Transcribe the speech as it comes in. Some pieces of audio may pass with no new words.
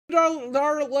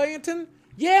Darlington?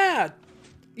 Yeah,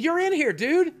 you're in here,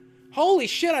 dude. Holy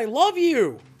shit, I love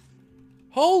you.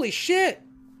 Holy shit.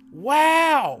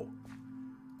 Wow.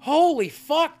 Holy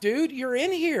fuck, dude. You're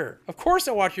in here. Of course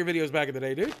I watched your videos back in the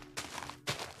day, dude.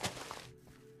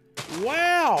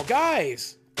 Wow,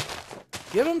 guys.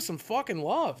 Give him some fucking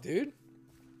love, dude.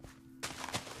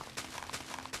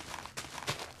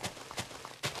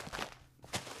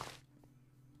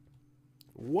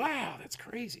 Wow, that's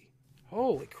crazy.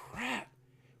 Holy crap.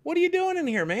 What are you doing in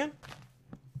here, man?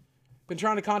 Been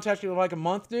trying to contact you for like a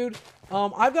month, dude.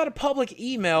 I've got a public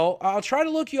email. I'll try to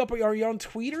look you up. Are you on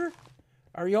Twitter?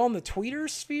 Are you on the Tweeter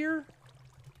sphere?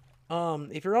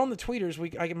 If you're on the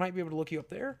Tweeters, I might be able to look you up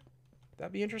there.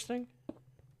 That'd be interesting.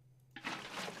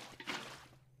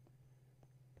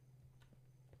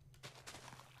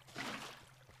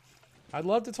 I'd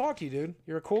love to talk to you, dude.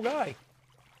 You're a cool guy.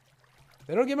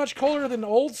 They don't get much cooler than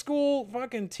old school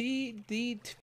fucking